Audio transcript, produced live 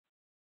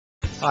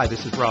Hi,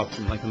 this is Ralph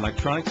from Lincoln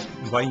Electronics,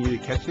 inviting you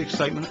to catch the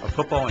excitement of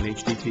football and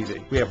HD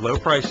TV. We have low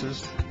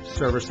prices,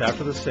 service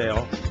after the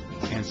sale,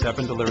 and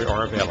 7 delivery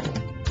are available.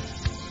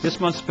 This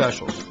month's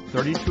specials: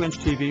 32-inch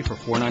TV for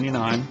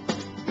 $4.99,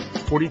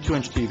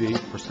 42-inch TV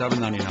for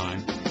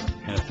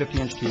 $7.99, and a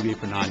 50-inch TV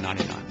for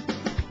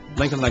 $9.99.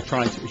 Lincoln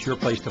Electronics is your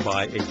place to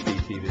buy HD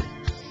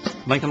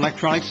TV. Lincoln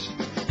Electronics,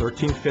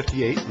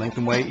 1358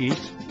 Lincoln Way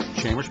East,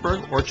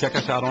 Chambersburg, or check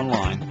us out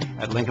online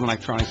at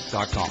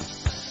lincolnelectronics.com.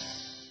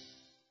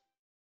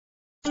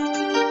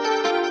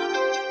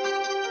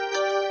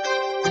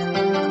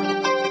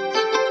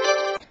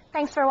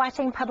 Thanks for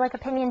watching Public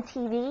Opinion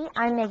TV.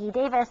 I'm Maggie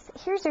Davis.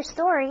 Here's your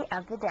story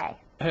of the day.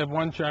 I had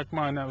one track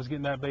mind, that was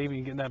getting that baby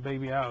and getting that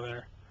baby out of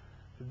there.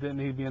 It didn't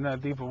need to be in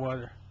that deep of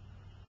water.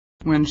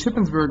 When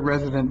Shippensburg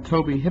resident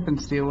Toby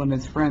Hippensteel and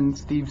his friend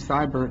Steve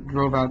Seibert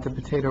drove out to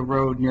Potato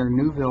Road near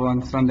Newville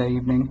on Sunday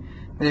evening,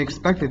 they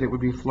expected it would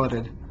be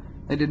flooded.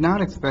 They did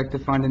not expect to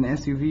find an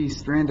SUV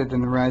stranded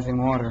in the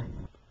rising water.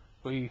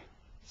 We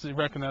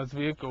recognized the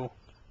vehicle,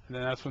 and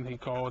then that's when he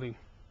called him.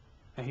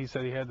 And he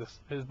said he had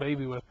his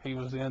baby with him. He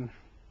was in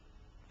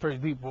pretty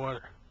deep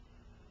water.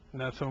 And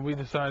that's when we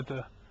decided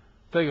to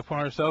take it upon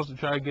ourselves to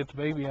try to get the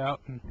baby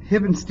out.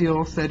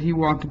 Hippensteel said he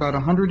walked about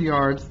 100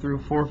 yards through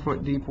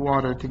 4-foot deep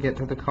water to get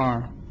to the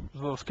car. It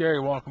was a little scary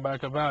walking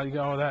back up out. You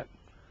got all that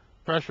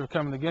pressure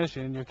coming against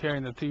you, and you're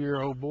carrying a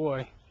 2-year-old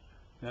boy.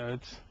 You know,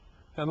 it's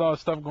a lot of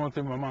stuff going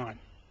through my mind.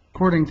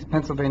 According to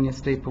Pennsylvania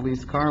State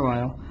Police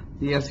Carlisle,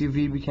 the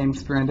SUV became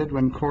stranded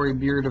when Corey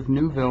Beard of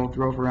Newville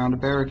drove around a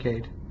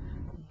barricade.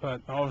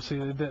 But obviously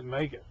they didn't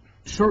make it.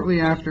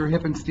 Shortly after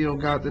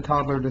Hippensteel got the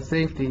toddler to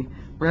safety,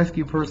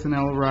 rescue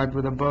personnel arrived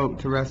with a boat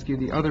to rescue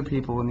the other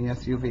people in the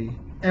SUV.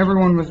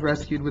 Everyone was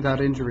rescued without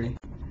injury.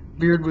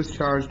 Beard was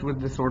charged with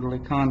disorderly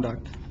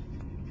conduct.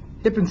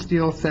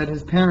 Hippensteel said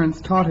his parents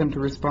taught him to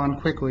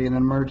respond quickly in an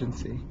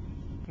emergency.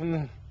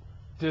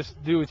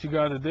 Just do what you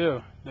got to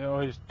do. They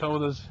always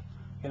told us,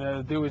 you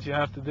know, do what you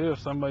have to do. If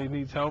somebody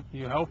needs help,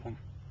 you help them.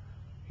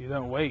 You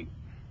don't wait.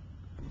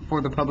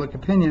 For the Public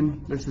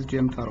Opinion, this is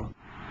Jim Tuttle.